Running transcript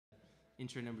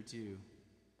intro number 2.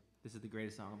 This is the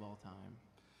greatest song of all time.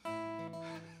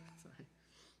 Sorry.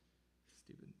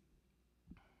 Stupid.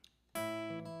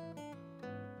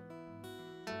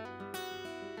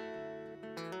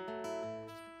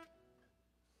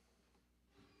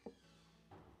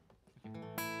 Okay.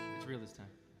 It's real this time.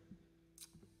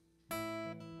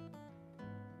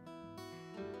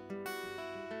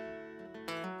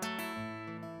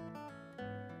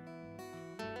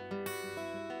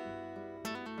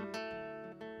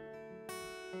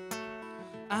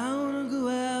 I wanna go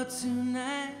out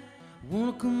tonight,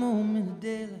 wanna come home in the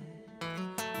daylight,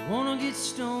 wanna get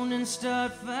stoned and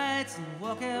start fights and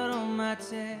walk out on my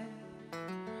tab.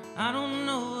 I don't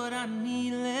know what I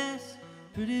need less,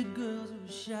 pretty girls or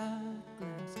a shot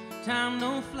glass. Time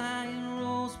don't fly and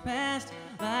rolls past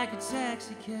like a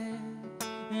taxi cab,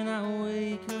 and I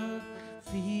wake up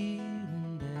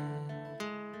feeling bad.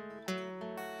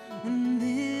 And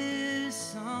this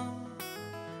song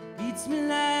beats me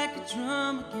like a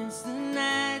drum against the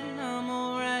night, and I'm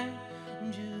alright.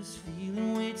 I'm just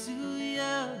feeling way too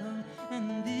young.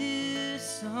 And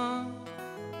this song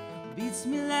beats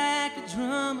me like a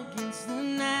drum against the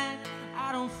night.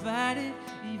 I don't fight it,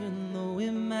 even though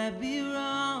it might be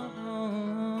wrong.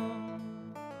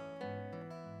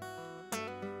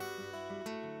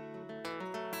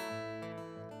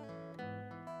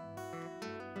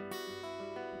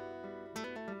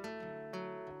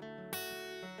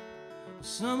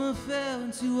 Summer fell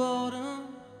into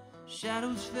autumn,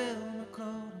 shadows fell and I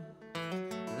caught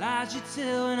 'em. Lies you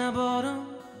tell and I bought 'em,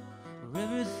 for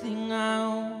everything I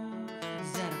own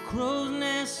is at a crow's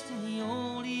nest in the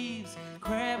old leaves,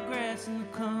 crabgrass in the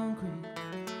concrete.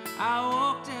 I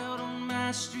walked out on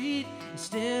my street and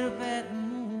stared up at the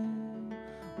moon.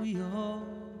 We all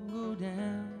go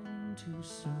down too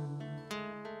soon.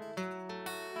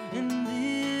 And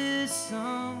this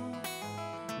song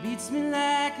beats me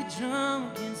like a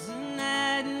drum against the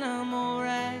night, and I'm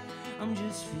alright. I'm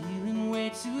just feeling way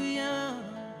too young.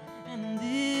 And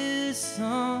this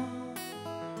song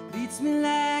beats me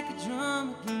like a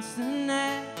drum against the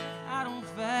night. I don't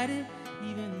fight it,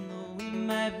 even though it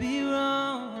might be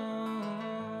wrong.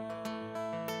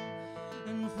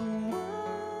 And for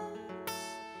once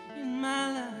in my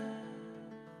life,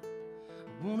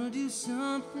 I wanna do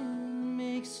something that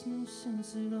makes no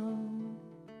sense at all.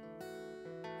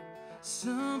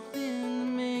 Something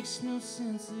that makes no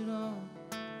sense at all.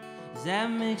 Does that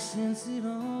make sense at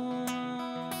all?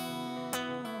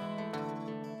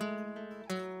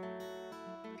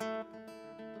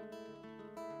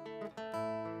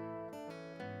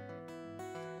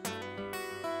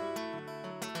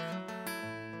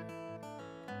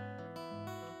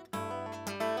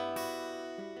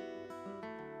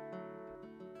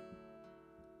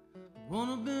 I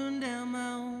wanna burn down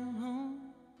my own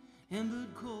home,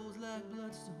 embered coals like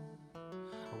bloodstone.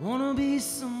 I wanna be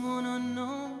someone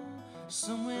unknown,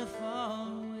 somewhere far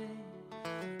away.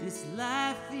 This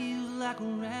life feels like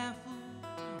a raffle.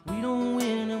 We don't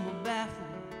win and we're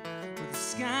baffled, but the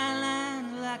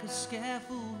skyline's like a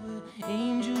scaffold where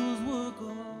angels work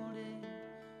all day.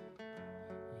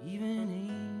 Even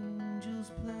angels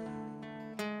play.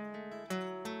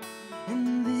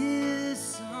 And this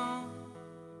song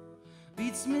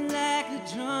beats me like a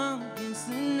drum against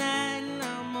the night, and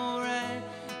I'm alright.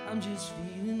 I'm just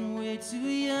feeling way too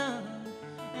young.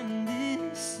 And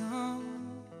this song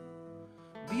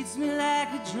beats me like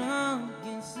a drum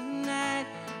against the night.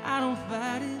 I don't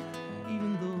fight it,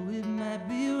 even though it might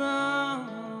be wrong.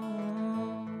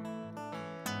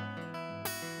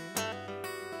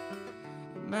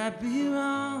 It might be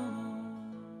wrong.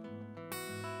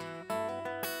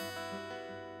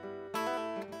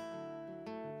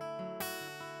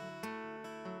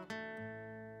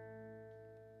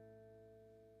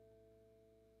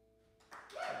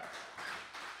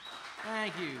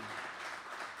 Thank you.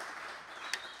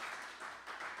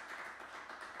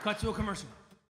 Cut to a commercial.